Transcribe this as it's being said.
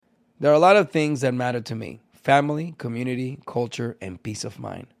There are a lot of things that matter to me: family, community, culture, and peace of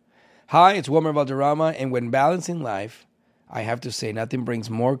mind. Hi, it's Wilmer Valderrama, and when balancing life, I have to say nothing brings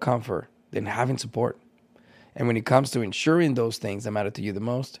more comfort than having support. And when it comes to ensuring those things that matter to you the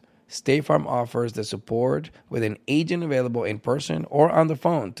most, State Farm offers the support with an agent available in person or on the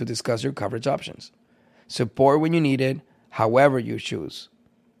phone to discuss your coverage options. Support when you need it, however you choose.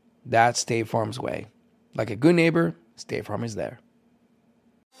 That's State Farm's way. Like a good neighbor, State Farm is there.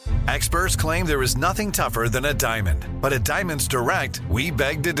 Experts claim there is nothing tougher than a diamond. But at Diamonds Direct, we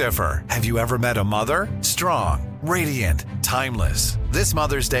beg to differ. Have you ever met a mother? Strong, radiant, timeless. This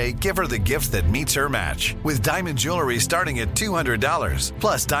Mother's Day, give her the gift that meets her match. With diamond jewelry starting at $200.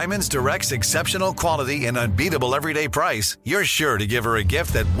 Plus Diamonds Direct's exceptional quality and unbeatable everyday price, you're sure to give her a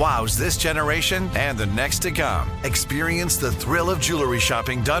gift that wows this generation and the next to come. Experience the thrill of jewelry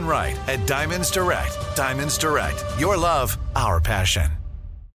shopping done right at Diamonds Direct. Diamonds Direct. Your love, our passion.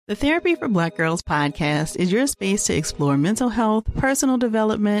 The Therapy for Black Girls podcast is your space to explore mental health, personal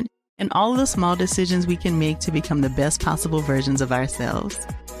development, and all of the small decisions we can make to become the best possible versions of ourselves.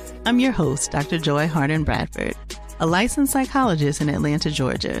 I'm your host, Dr. Joy Harden Bradford, a licensed psychologist in Atlanta,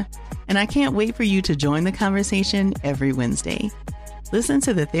 Georgia, and I can't wait for you to join the conversation every Wednesday. Listen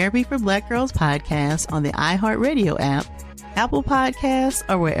to the Therapy for Black Girls podcast on the iHeartRadio app, Apple Podcasts,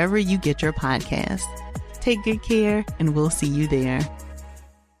 or wherever you get your podcasts. Take good care, and we'll see you there.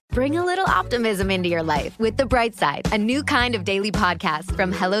 Bring a little optimism into your life with The Bright Side, a new kind of daily podcast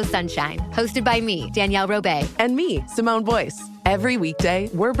from Hello Sunshine, hosted by me, Danielle Robay. And me, Simone Boyce. Every weekday,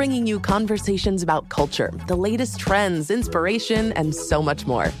 we're bringing you conversations about culture, the latest trends, inspiration, and so much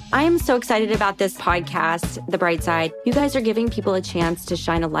more. I am so excited about this podcast, The Bright Side. You guys are giving people a chance to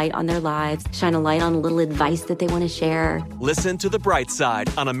shine a light on their lives, shine a light on a little advice that they want to share. Listen to The Bright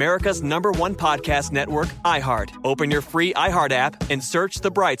Side on America's #1 podcast network, iHeart. Open your free iHeart app and search The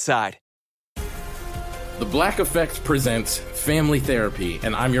Bright Side. The Black Effect presents Family Therapy,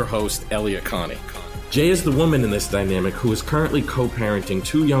 and I'm your host, Elliot Connie. Jay is the woman in this dynamic who is currently co-parenting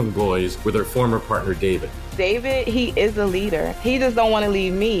 2 young boys with her former partner, David. David, he is a leader. He just don't want to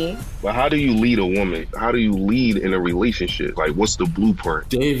leave me. But how do you lead a woman? How do you lead in a relationship? Like, what's the blueprint?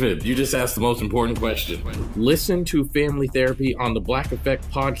 David, you just asked the most important question. Listen to Family Therapy on the Black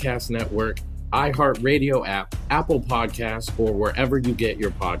Effect Podcast Network, iHeartRadio app, Apple Podcasts, or wherever you get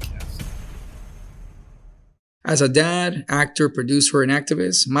your podcasts. As a dad, actor, producer, and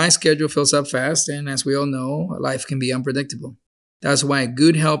activist, my schedule fills up fast, and as we all know, life can be unpredictable. That's why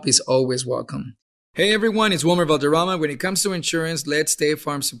good help is always welcome. Hey everyone, it's Wilmer Valderrama. When it comes to insurance, let State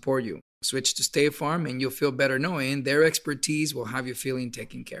Farm support you. Switch to State Farm and you'll feel better knowing their expertise will have you feeling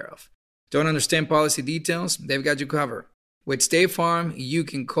taken care of. Don't understand policy details? They've got you covered. With State Farm, you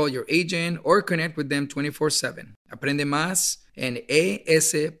can call your agent or connect with them 24/7. Aprende más en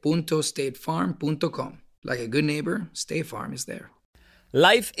es.statefarm.com. Like a good neighbor, State Farm is there.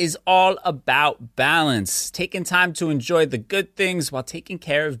 Life is all about balance, taking time to enjoy the good things while taking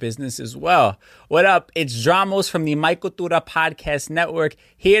care of business as well. What up? It's Dramos from the My Cultura Podcast Network,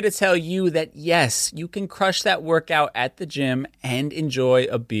 here to tell you that yes, you can crush that workout at the gym and enjoy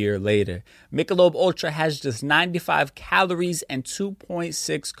a beer later. Michelob Ultra has just 95 calories and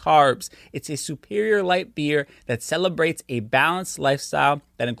 2.6 carbs. It's a superior light beer that celebrates a balanced lifestyle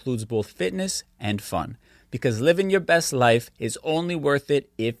that includes both fitness and fun. Because living your best life is only worth it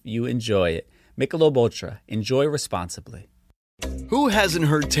if you enjoy it. Michelob Ultra. Enjoy responsibly. Who hasn't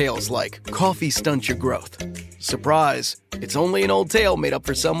heard tales like coffee stunts your growth? Surprise! It's only an old tale made up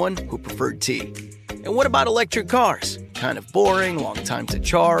for someone who preferred tea. And what about electric cars? Kind of boring, long time to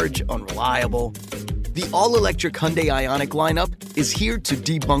charge, unreliable. The all-electric Hyundai Ioniq lineup is here to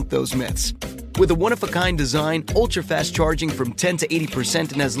debunk those myths. With a one-of-a-kind design, ultra-fast charging from 10 to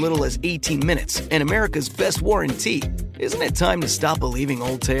 80% in as little as 18 minutes, and America's best warranty, isn't it time to stop believing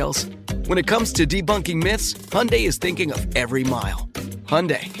old tales? When it comes to debunking myths, Hyundai is thinking of every mile.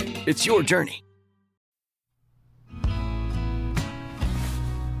 Hyundai, it's your journey.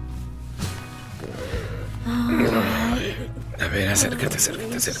 A ver, acércate,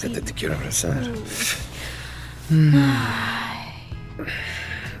 te quiero abrazar.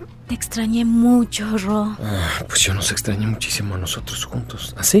 Te extrañé mucho, Ro. Pues yo nos extrañé muchísimo a nosotros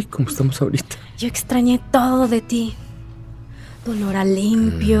juntos, así como estamos ahorita. Yo extrañé todo de ti. Tu olor a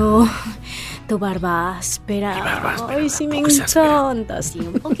limpio, tu barba áspera. Mi barba áspera. Ay, sí me encanta, sí,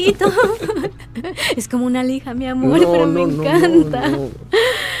 un poquito. Es como una lija, mi amor, pero me encanta. No.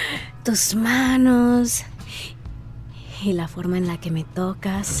 Tus manos y la forma en la que me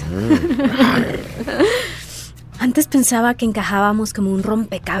tocas. Antes pensaba que encajábamos como un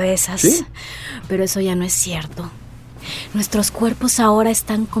rompecabezas, ¿sí? Pero eso ya no es cierto. Nuestros cuerpos ahora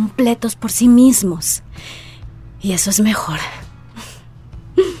están completos por sí mismos. Y eso es mejor.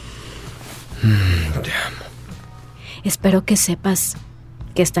 Te amo. Espero que sepas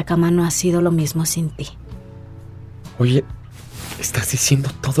que esta cama no ha sido lo mismo sin ti. Oye, estás diciendo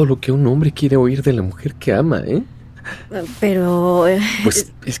todo lo que un hombre quiere oír de la mujer que ama, ¿eh? Pero...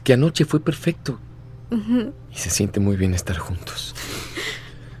 Pues es que anoche fue perfecto. Uh-huh. Y se siente muy bien estar juntos.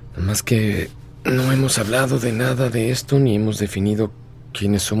 Nada más que no hemos hablado de nada de esto, ni hemos definido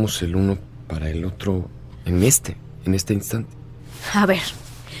quiénes somos el uno para el otro en este instante. A ver,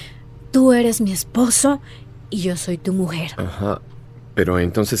 tú eres mi esposo y yo soy tu mujer. Ajá, pero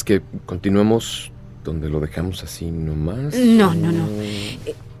entonces que continuemos donde lo dejamos así nomás. No.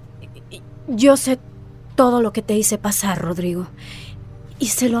 Yo sé todo lo que te hice pasar, Rodrigo. Y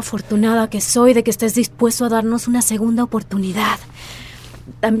sé lo afortunada que soy de que estés dispuesto a darnos una segunda oportunidad.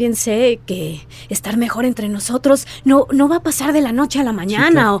 También sé que estar mejor entre nosotros no va a pasar de la noche a la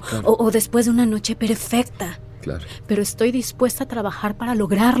mañana, sí, claro. O después de una noche perfecta. Claro. Pero estoy dispuesta a trabajar para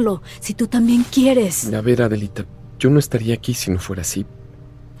lograrlo, si tú también quieres. A ver, Adelita, yo no estaría aquí si no fuera así.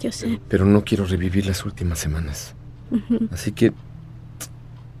 Yo sé. Pero no quiero revivir las últimas semanas. Uh-huh. Así que,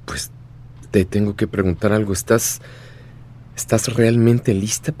 pues, te tengo que preguntar algo. ¿Estás realmente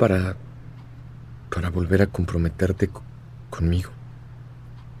lista para volver a comprometerte conmigo?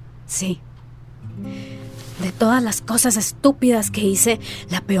 Sí. De todas las cosas estúpidas que hice,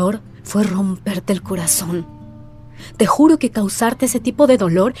 la peor fue romperte el corazón. Te juro que causarte ese tipo de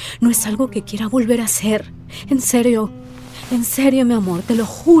dolor no es algo que quiera volver a hacer. En serio, mi amor, te lo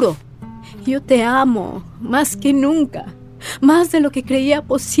juro. Yo te amo, más que nunca. Más de lo que creía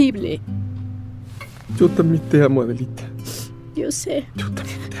posible. Yo también te amo, Adelita. Yo sé. Yo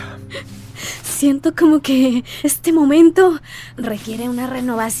también te amo. Siento como que este momento requiere una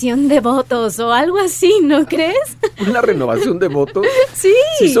renovación de votos o algo así, ¿no crees? ¿Una renovación de votos? Sí.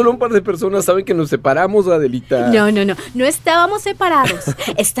 Si solo un par de personas saben que nos separamos, Adelita. No estábamos separados.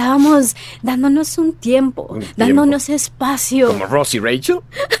 Estábamos dándonos un tiempo, dándonos espacio. ¿Como Ross y Rachel?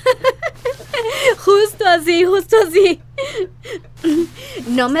 Justo así.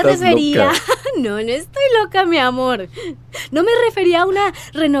 No me refería... Loca. No estoy loca, mi amor. No me refería a una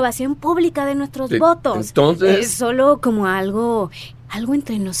renovación pública de nuestros votos. Entonces... Es solo como algo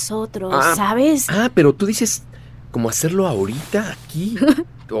entre nosotros, ¿sabes? Pero tú dices como hacerlo ahorita, aquí.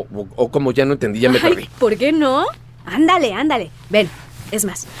 o como ya no entendí, ya me perdí. ¿Por qué no? Ándale. Ven, es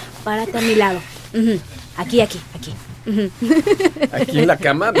más, párate a mi lado. Uh-huh. Aquí. Uh-huh. ¿Aquí en la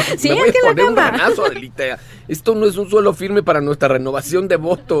cama? Sí, me voy aquí a en la poner un cama. ranazo, Adelita. Esto no es un suelo firme para nuestra renovación de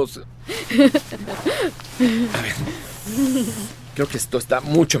votos. A ver, creo que esto está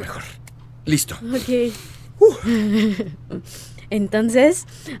mucho mejor. Listo. Ok. Entonces,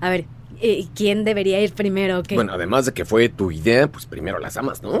 a ver, ¿quién debería ir primero? Okay. Bueno, además de que fue tu idea, pues primero las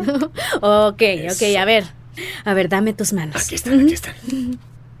damas, ¿no? Ok, a ver, dame tus manos. Aquí están.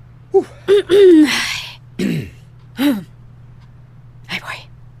 Ahí voy.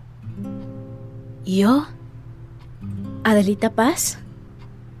 Yo, Adelita Paz,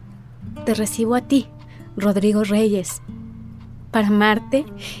 te recibo a ti, Rodrigo Reyes, para amarte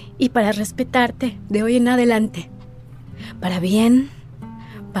y para respetarte de hoy en adelante. Para bien,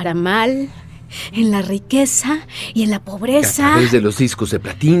 para mal, en la riqueza y en la pobreza. A través de los discos de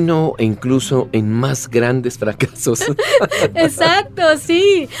platino e incluso en más grandes fracasos. Exacto,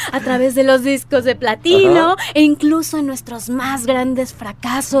 sí. A través de los discos de platino e incluso en nuestros más grandes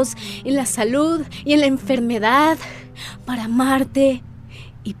fracasos, en la salud y en la enfermedad. Para amarte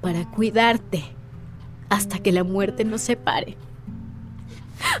y para cuidarte hasta que la muerte nos separe.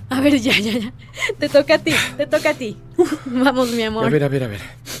 A ver, ya. Te toca a ti. Vamos, mi amor. A ver.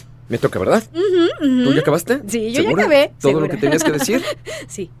 Me toca, ¿verdad? Uh-huh. ¿Tú ya acabaste? Sí, yo ¿Segura? ya acabé. ¿Todo ¿Segura? lo que tenías que decir?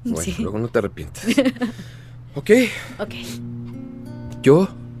 Sí. Bueno, sí. luego no te arrepientes. Ok. Yo,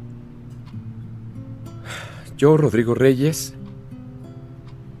 Rodrigo Reyes,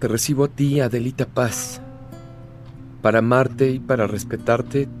 te recibo a ti, Adelita Paz, para amarte y para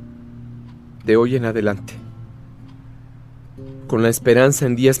respetarte de hoy en adelante. Con la esperanza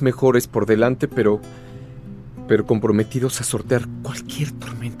en días mejores por delante, pero comprometidos a sortear cualquier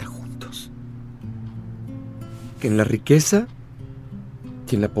tormenta juntos. En la riqueza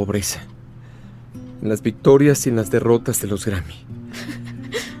y en la pobreza. En las victorias y en las derrotas de los Grammy.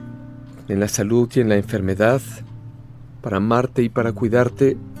 En la salud y en la enfermedad. Para amarte y para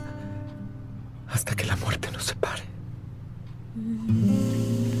cuidarte hasta que la muerte nos separe.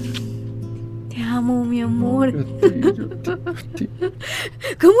 Te amo. amo, mi amor.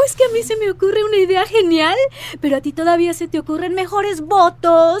 ¿Cómo es que a mí se me ocurre una idea genial, pero a ti todavía se te ocurren mejores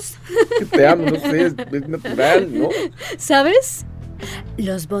votos? Te amo, no sé, es natural, ¿no? ¿Sabes?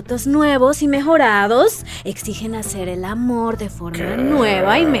 Los votos nuevos y mejorados exigen hacer el amor de forma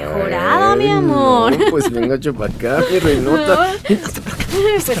nueva y mejorada, mi amor. No, pues venga, para acá, mi reinota.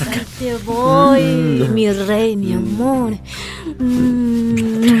 Pues ahí te voy, mi rey, mi amor. Te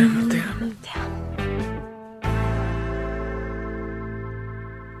amo, te amo.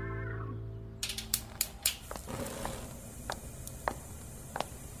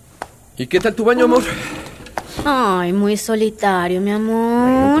 ¿Y qué tal tu baño, amor? Ay, muy solitario, mi amor.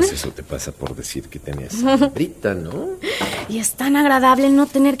 Bueno, pues eso te pasa por decir que tenías hambrita, ¿no? Y es tan agradable no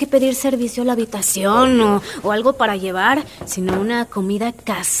tener que pedir servicio a la habitación o algo para llevar, sino una comida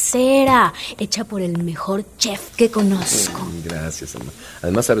casera, hecha por el mejor chef que conozco. Gracias, amor.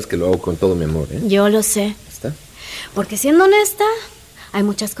 Además sabes que lo hago con todo mi amor, ¿eh? Yo lo sé. ¿Está? Porque siendo honesta, hay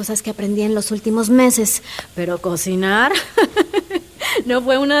muchas cosas que aprendí en los últimos meses, pero cocinar no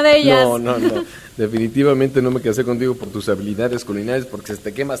fue una de ellas. No. Definitivamente no me casé contigo por tus habilidades culinarias porque se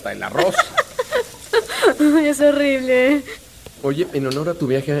te quema hasta el arroz. Ay, es horrible. Oye, en honor a tu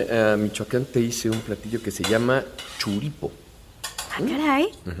viaje a Michoacán te hice un platillo que se llama churipo. Ah, caray.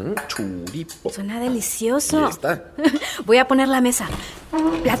 Churipo. Suena delicioso. Ya está. Voy a poner la mesa.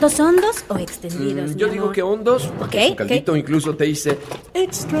 ¿Platos hondos o extendidos? Yo digo que hondos, porque su caldito incluso te hice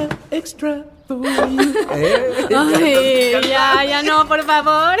extra. Ay, ya no, por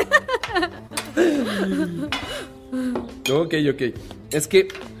favor. Ok. Es que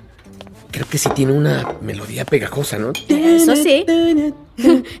creo que sí tiene una melodía pegajosa, ¿no? Eso sí.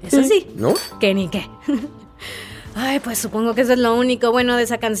 ¿No? ¿Qué ni qué? Ay, pues supongo que eso es lo único bueno de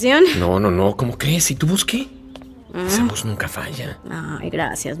esa canción. No, ¿cómo crees? ¿Y tu voz qué? Esa voz nunca falla. Ay,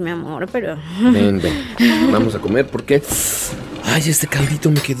 gracias, mi amor, pero... Ven, vamos a comer porque... Ay, este caldito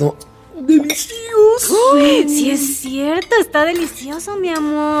me quedó delicioso. Sí es cierto, está delicioso, mi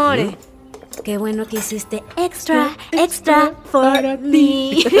amor. Qué bueno que hiciste extra for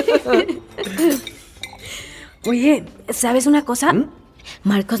me. Oye, ¿sabes una cosa?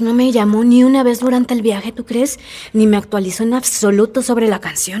 Marcos no me llamó ni una vez durante el viaje, ¿tú crees? Ni me actualizó en absoluto sobre la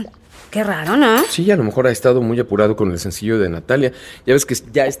canción. Qué raro, ¿no? Sí, a lo mejor ha estado muy apurado con el sencillo de Natalia. Ya ves que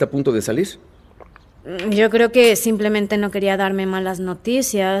ya está a punto de salir. Yo creo que simplemente no quería darme malas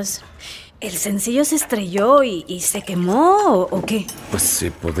noticias. ¿El sencillo se estrelló y se quemó o qué? Pues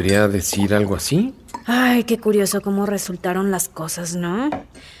se podría decir algo así. Ay, qué curioso cómo resultaron las cosas, ¿no?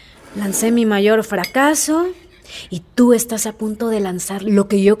 Lancé mi mayor fracaso y tú estás a punto de lanzar lo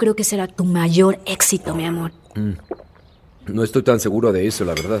que yo creo que será tu mayor éxito, mi amor. No estoy tan seguro de eso,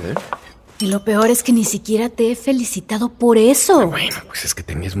 la verdad, ¿eh? Y lo peor es que ni siquiera te he felicitado por eso. Bueno, pues es que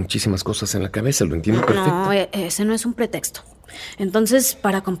tenías muchísimas cosas en la cabeza, lo entiendo perfecto. No, ese no es un pretexto. Entonces,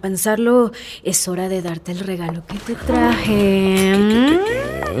 para compensarlo, es hora de darte el regalo que te traje.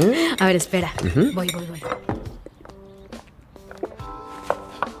 ¿Qué? A ver, espera. Voy.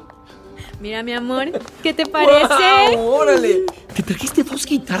 Mira, mi amor, ¿qué te parece? ¡Wow! ¡Órale! ¿Te trajiste 2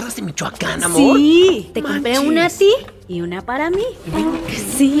 guitarras de Michoacán, amor? Sí, te compré una a ti y una para mí.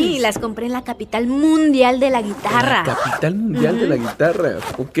 Sí, las compré en la capital mundial de la guitarra. La capital mundial de la guitarra,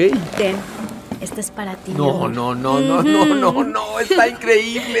 ok. Ten, esta es para ti. No, está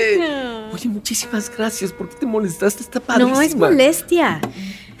increíble. Oye, muchísimas gracias. ¿Por qué te molestaste? Está padrísima. No es molestia.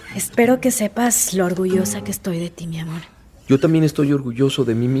 Espero que sepas lo orgullosa que estoy de ti, mi amor. Yo también estoy orgulloso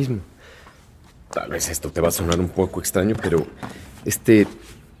de mí mismo. Tal vez esto te va a sonar un poco extraño, pero este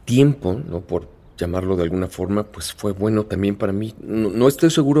tiempo, ¿no? Por llamarlo de alguna forma, pues fue bueno también para mí. No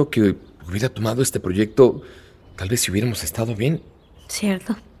estoy seguro que hubiera tomado este proyecto, tal vez si hubiéramos estado bien.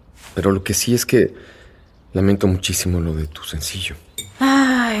 Cierto. Pero lo que sí es que lamento muchísimo lo de tu sencillo.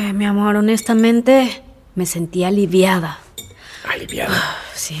 Ay, mi amor, honestamente me sentí aliviada. ¿Aliviada?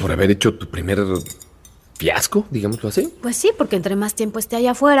 Sí. ¿Por haber hecho tu primer fiasco, digámoslo así? Pues sí, porque entre más tiempo esté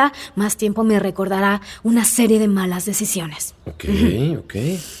allá afuera, más tiempo me recordará una serie de malas decisiones. Ok.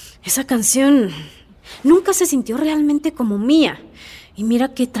 Esa canción nunca se sintió realmente como mía. Y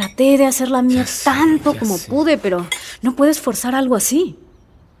mira que traté de hacerla mía tanto como pude, pero no puedes forzar algo así.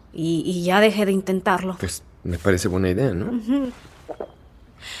 Y ya dejé de intentarlo. Pues me parece buena idea, ¿no?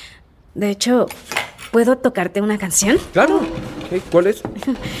 De hecho, ¿puedo tocarte una canción? Claro. Okay, ¿cuál es?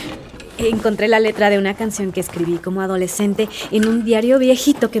 Encontré la letra de una canción que escribí como adolescente en un diario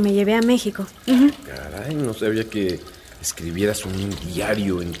viejito que me llevé a México. Caray, no sabía que escribieras un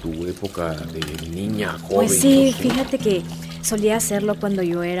diario en tu época de niña, joven. Pues sí, fíjate que solía hacerlo cuando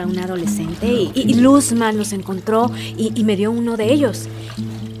yo era una adolescente y Luzma los encontró y me dio uno de ellos.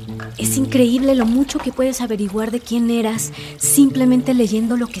 Es increíble lo mucho que puedes averiguar de quién eras simplemente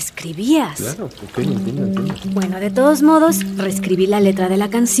leyendo lo que escribías. Claro, ok, entiendo. Bueno, de todos modos, reescribí la letra de la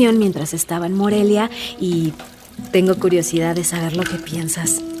canción mientras estaba en Morelia y tengo curiosidad de saber lo que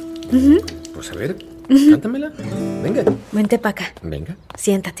piensas. Pues a ver, cántamela. Venga. Vente para acá. Venga.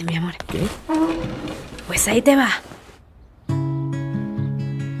 Siéntate, mi amor. ¿Qué? Pues ahí te va.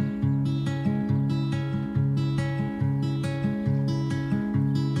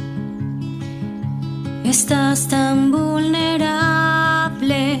 Estás tan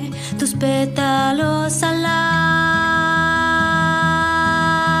vulnerable, tus pétalos al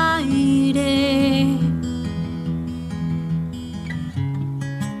aire.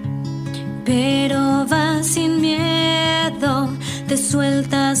 Pero vas sin miedo, te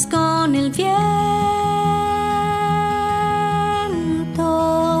sueltas con el viento.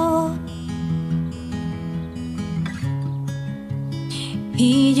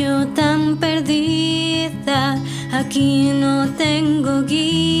 Y yo tan perdida, aquí no tengo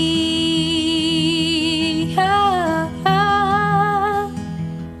guía.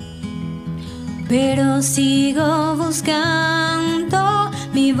 Pero sigo buscando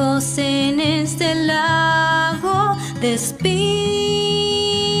mi voz en este lago de espinas.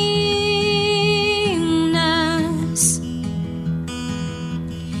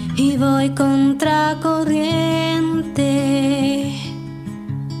 Y voy contracorriente.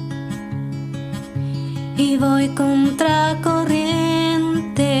 Y voy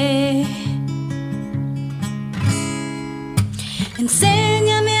contracorriente.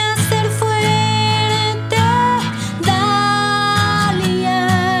 Enséñame a ser fuerte, Dalia,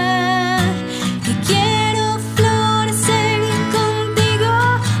 que quiero florecer contigo,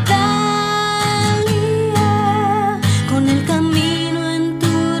 Dalia, con el camino en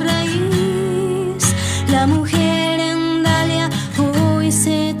tu raíz. La mujer en Dalia hoy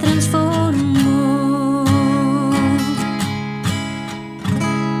se transformó.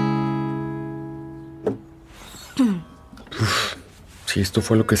 Si esto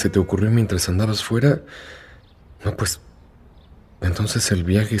fue lo que se te ocurrió mientras andabas fuera, no, pues entonces el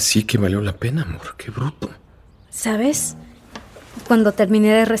viaje sí que valió la pena, amor. Qué bruto. ¿Sabes? Cuando terminé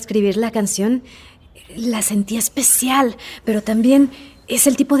de reescribir la canción, la sentí especial, pero también es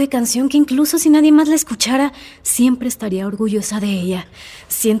el tipo de canción que incluso si nadie más la escuchara, siempre estaría orgullosa de ella.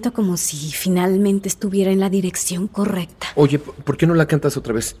 Siento como si finalmente estuviera en la dirección correcta. Oye, ¿por qué no la cantas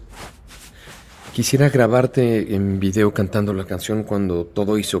otra vez? Quisiera grabarte en video cantando la canción cuando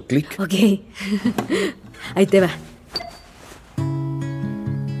todo hizo clic. Ok. Ahí te va.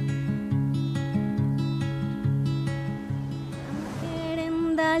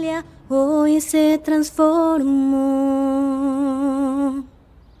 En Dalia hoy se transformó.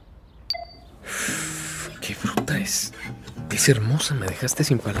 Qué bruta es. Es hermosa, me dejaste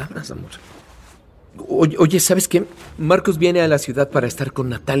sin palabras, amor. Oye, ¿sabes qué? Marcos viene a la ciudad para estar con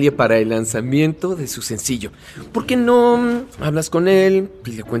Natalia para el lanzamiento de su sencillo. ¿Por qué no hablas con él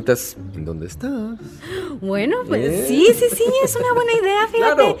y le cuentas en dónde estás? Bueno, pues sí, es una buena idea,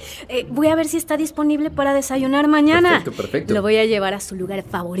 fíjate. Claro. Voy a ver si está disponible para desayunar mañana. Perfecto. Lo voy a llevar a su lugar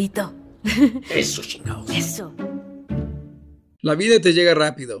favorito. Eso, chingados. Eso. La vida te llega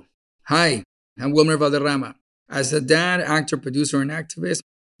rápido. Hi, I'm Wilmer Valderrama. As a dad, actor, producer, and activist,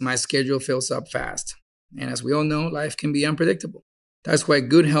 my schedule fills up fast. And as we all know, life can be unpredictable. That's why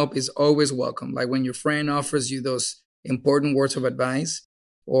good help is always welcome, like when your friend offers you those important words of advice,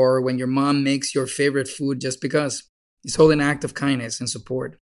 or when your mom makes your favorite food just because. It's all an act of kindness and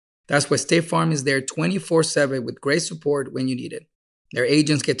support. That's why State Farm is there 24/7 with great support when you need it. Their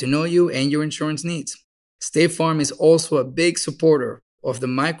agents get to know you and your insurance needs. State Farm is also a big supporter of the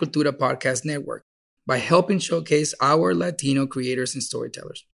My Cultura Podcast Network by helping showcase our Latino creators and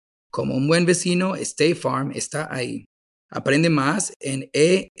storytellers. Como un buen vecino, State Farm está ahí. Aprende más en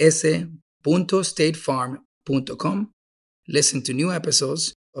es.statefarm.com. Listen to new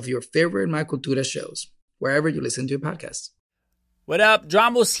episodes of your favorite My Cultura shows, wherever you listen to your podcasts. What up?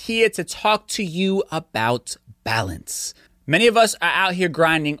 Dramos here to talk to you about balance. Many of us are out here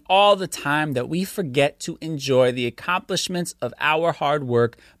grinding all the time that we forget to enjoy the accomplishments of our hard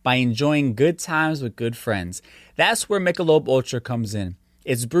work by enjoying good times with good friends. That's where Michelob Ultra comes in.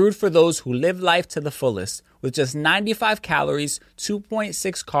 It's brewed for those who live life to the fullest with just 95 calories,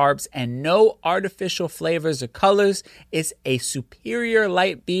 2.6 carbs, and no artificial flavors or colors. It's a superior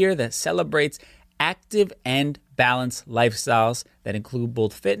light beer that celebrates active and balanced lifestyles that include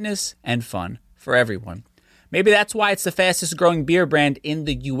both fitness and fun for everyone. Maybe that's why it's the fastest growing beer brand in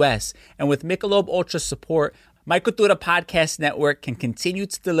the U.S. And with Michelob Ultra support, My Cultura Podcast Network can continue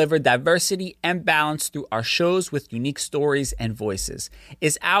to deliver diversity and balance through our shows with unique stories and voices.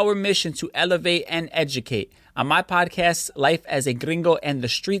 It's our mission to elevate and educate. On my podcast, Life as a Gringo and the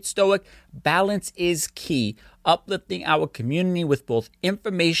Street Stoic, balance is key, uplifting our community with both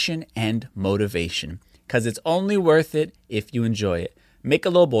information and motivation. Because it's only worth it if you enjoy it.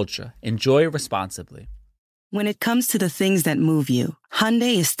 Michelob Ultra. Enjoy responsibly. When it comes to the things that move you,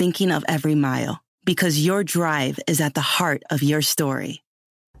 Hyundai is thinking of every mile. Because your drive is at the heart of your story.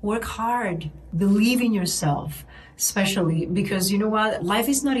 Work hard, believe in yourself, especially because you know what? Life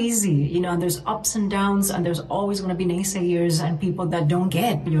is not easy, and there's ups and downs, and there's always going to be naysayers and people that don't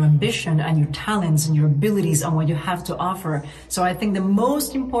get your ambition and your talents and your abilities and what you have to offer. So I think the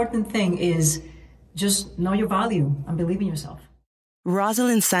most important thing is just know your value and believe in yourself.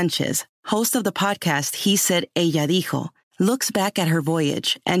 Rosalind Sanchez, host of the podcast He Said, Ella Dijo, looks back at her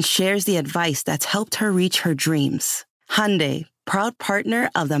voyage and shares the advice that's helped her reach her dreams. Hyundai, proud partner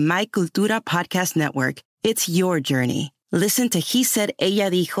of the My Cultura Podcast Network. It's your journey. Listen to He Said, Ella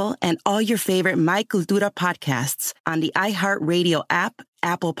Dijo and all your favorite My Cultura podcasts on the iHeartRadio app,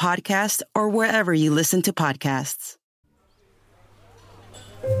 Apple Podcasts, or wherever you listen to podcasts.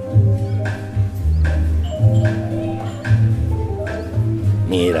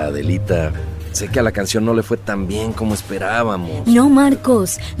 Mira, Adelita, sé que a la canción no le fue tan bien como esperábamos. No,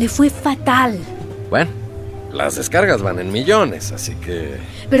 Marcos, le fue fatal. Bueno, las descargas van en millones, así que...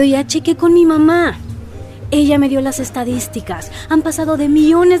 Pero ya chequé con mi mamá. Ella me dio las estadísticas. Han pasado de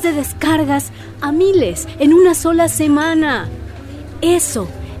millones de descargas a miles en una sola semana. Eso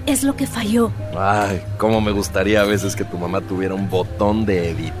es lo que falló. Ay, cómo me gustaría a veces que tu mamá tuviera un botón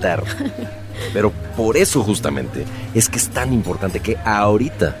de editar. Pero por eso justamente es que es tan importante que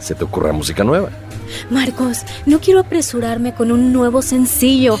ahorita se te ocurra música nueva. Marcos, no quiero apresurarme con un nuevo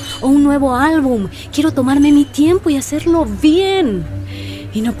sencillo o un nuevo álbum. Quiero tomarme mi tiempo y hacerlo bien.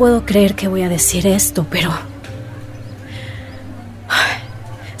 Y no puedo creer que voy a decir esto, pero...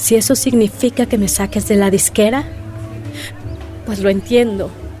 si eso significa que me saques de la disquera, pues lo entiendo.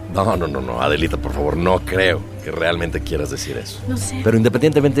 No, Adelita, por favor, no creo que realmente quieras decir eso. No sé. Pero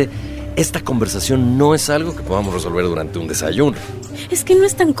independientemente, esta conversación no es algo que podamos resolver durante un desayuno. Es que no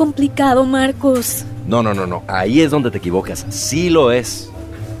es tan complicado, Marcos. No, ahí es donde te equivocas. Sí lo es.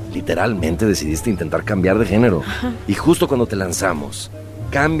 Literalmente decidiste intentar cambiar de género. Ajá. Y justo cuando te lanzamos,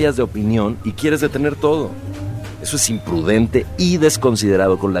 cambias de opinión y quieres detener todo. Eso es imprudente y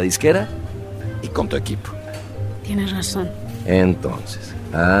desconsiderado con la disquera y con tu equipo. Tienes razón. Entonces,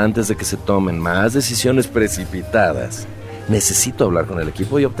 antes de que se tomen más decisiones precipitadas, necesito hablar con el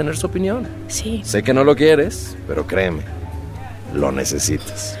equipo y obtener su opinión. Sí. Sé que no lo quieres, pero créeme, lo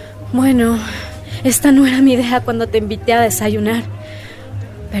necesitas. Bueno, esta no era mi idea cuando te invité a desayunar.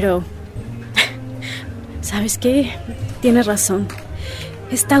 Pero... ¿sabes qué? Tienes razón.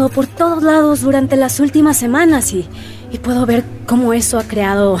 He estado por todos lados durante las últimas semanas y puedo ver cómo eso ha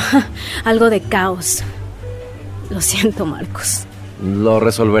creado algo de caos. Lo siento, Marcos. Lo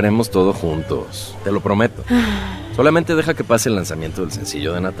resolveremos todo juntos, te lo prometo. Solamente deja que pase el lanzamiento del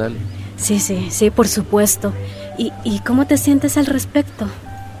sencillo de Natalia. Sí, por supuesto. ¿Y cómo te sientes al respecto?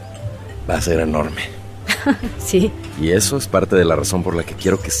 Va a ser enorme. Sí. Y eso es parte de la razón por la que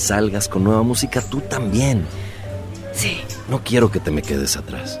quiero que salgas con nueva música tú también. Sí. No quiero que te me quedes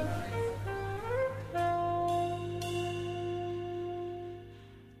atrás.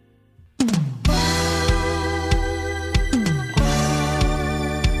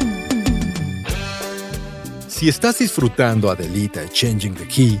 Si estás disfrutando Adelita Changing the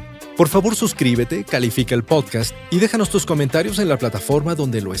Key, por favor suscríbete, califica el podcast y déjanos tus comentarios en la plataforma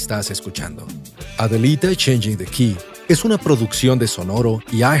donde lo estás escuchando. Adelita Changing the Key es una producción de Sonoro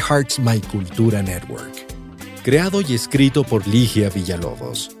y iHeart's My Cultura Network. Creado y escrito por Ligia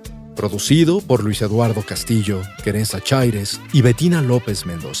Villalobos. Producido por Luis Eduardo Castillo, Querenza Chaires y Betina López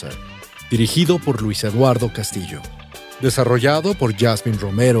Mendoza. Dirigido por Luis Eduardo Castillo. Desarrollado por Jasmine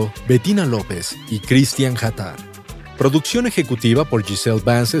Romero, Betina López y Cristian Hatar. Producción ejecutiva por Giselle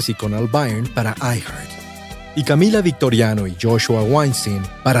Vances y Conal Byrne para iHeart. Y Camila Victoriano y Joshua Weinstein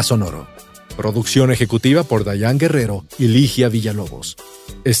para Sonoro. Producción ejecutiva por Dayan Guerrero y Ligia Villalobos.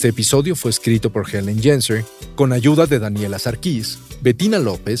 Este episodio fue escrito por Helen Jenser, con ayuda de Daniela Sarkis, Betina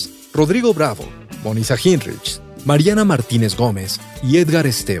López, Rodrigo Bravo, Monisa Hinrichs, Mariana Martínez Gómez y Edgar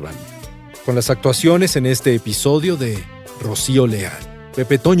Esteban. Con las actuaciones en este episodio de Rocío Leal,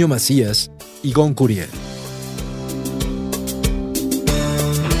 Pepe Toño Macías y Gon Curiel.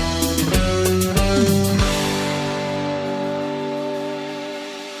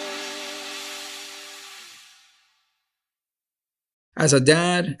 As a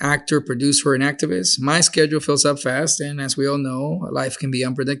dad, actor, producer, and activist, my schedule fills up fast, and as we all know, life can be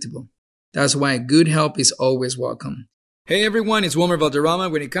unpredictable. That's why good help is always welcome. Hey everyone, it's Wilmer Valderrama.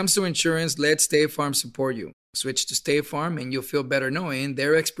 When it comes to insurance, let State Farm support you. Switch to State Farm and you'll feel better knowing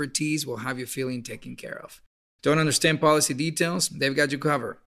their expertise will have you feeling taken care of. Don't understand policy details? They've got you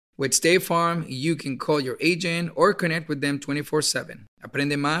covered. With State Farm, you can call your agent or connect with them 24/7.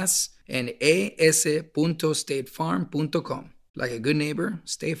 Aprende más en es.statefarm.com. Like a good neighbor,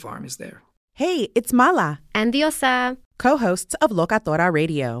 State Farm is there. Hey, it's Mala. And Diosa. Co-hosts of Locatora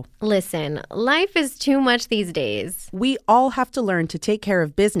Radio. Listen, life is too much these days. We all have to learn to take care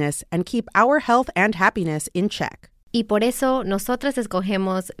of business and keep our health and happiness in check. Y por eso, nosotras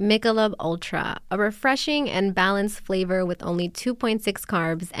escogemos Michelob Ultra, a refreshing and balanced flavor with only 2.6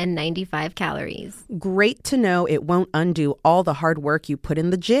 carbs and 95 calories. Great to know it won't undo all the hard work you put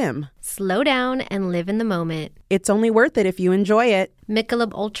in the gym. Slow down and live in the moment. It's only worth it if you enjoy it.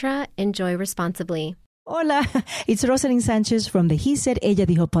 Michelob Ultra, enjoy responsibly. Hola, it's Rosalind Sanchez from the He Said Ella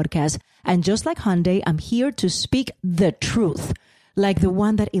Dijo podcast. And just like Hyundai, I'm here to speak the truth. Like the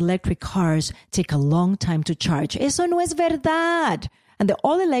one that electric cars take a long time to charge. Eso no es verdad. And the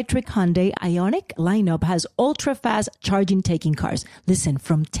all-electric Hyundai Ioniq lineup has ultra-fast charging-taking cars. Listen,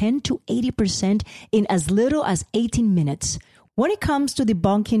 from 10 to 80% in as little as 18 minutes. When it comes to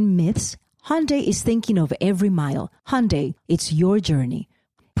debunking myths, Hyundai is thinking of every mile. Hyundai, it's your journey.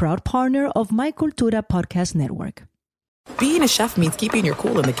 Proud partner of My Cultura Podcast Network. Being a chef means keeping your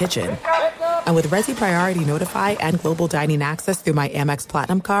cool in the kitchen. And with Resi Priority Notify and Global Dining Access through my Amex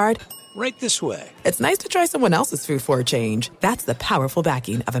Platinum card, right this way. It's nice to try someone else's food for a change. That's the powerful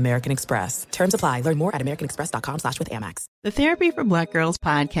backing of American Express. Terms apply. Learn more at americanexpress.com/withAmex. The Therapy for Black Girls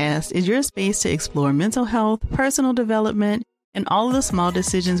podcast is your space to explore mental health, personal development, and all of the small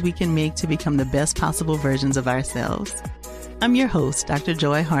decisions we can make to become the best possible versions of ourselves. I'm your host, Dr.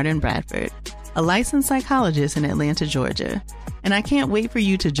 Joy Harden Bradford, a licensed psychologist in Atlanta, Georgia, and I can't wait for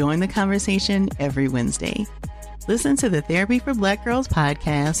you to join the conversation every Wednesday. Listen to the Therapy for Black Girls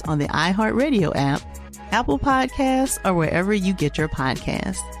podcast on the iHeartRadio app, Apple Podcasts, or wherever you get your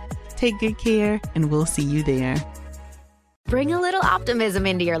podcasts. Take good care, and we'll see you there. Bring a little optimism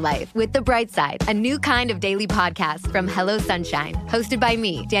into your life with The Bright Side, a new kind of daily podcast from Hello Sunshine, hosted by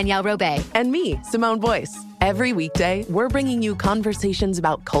me, Danielle Robay. And me, Simone Boyce. Every weekday, we're bringing you conversations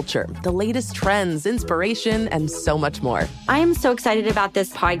about culture, the latest trends, inspiration, and so much more. I am so excited about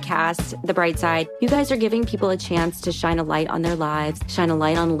this podcast, The Bright Side. You guys are giving people a chance to shine a light on their lives, shine a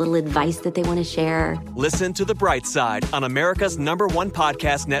light on a little advice that they want to share. Listen to The Bright Side on America's #1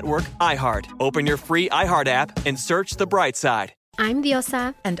 podcast network, iHeart. Open your free iHeart app and search The Bright Side. I'm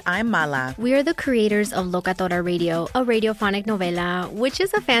Diosa. And I'm Mala. We are the creators of Locatora Radio, a radiophonic novela, which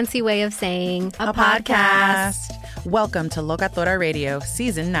is a fancy way of saying a podcast. Welcome to Locatora Radio,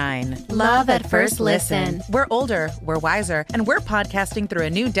 Season 9. Love at first listen. We're older, we're wiser, and we're podcasting through a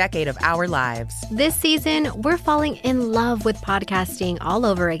new decade of our lives. This season, we're falling in love with podcasting all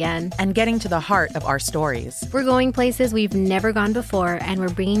over again. And getting to the heart of our stories. We're going places we've never gone before, and we're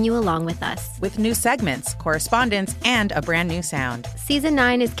bringing you along with us. With new segments, correspondence, and a brand new sound. Season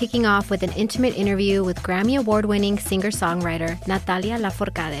 9 is kicking off with an intimate interview with Grammy Award-winning singer-songwriter Natalia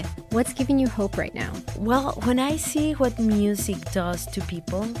Lafourcade. What's giving you hope right now? Well, when I see what music does to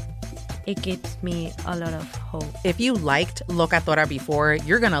people, it gives me a lot of hope. If you liked Locatora before,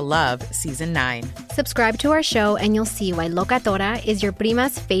 you're going to love Season 9. Subscribe to our show and you'll see why Locatora is your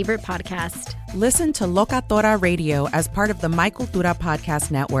prima's favorite podcast. Listen to Locatora Radio as part of the My Cultura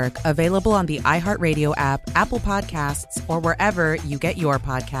Podcast Network, available on the iHeartRadio app, Apple Podcasts, or wherever you get your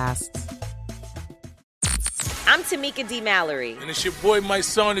podcasts. I'm Tamika D. Mallory. And it's your boy, my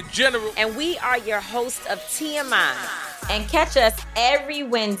son, the General. And we are your hosts of TMI. And catch us every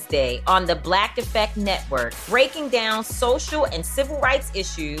Wednesday on the Black Effect Network, breaking down social and civil rights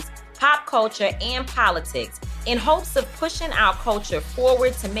issues, pop culture, and politics, in hopes of pushing our culture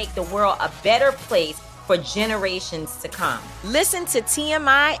forward to make the world a better place for generations to come. Listen to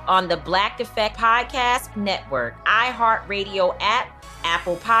TMI on the Black Effect Podcast Network, iHeartRadio app,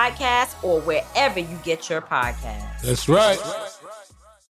 Apple Podcasts, or wherever you get your podcasts. That's right.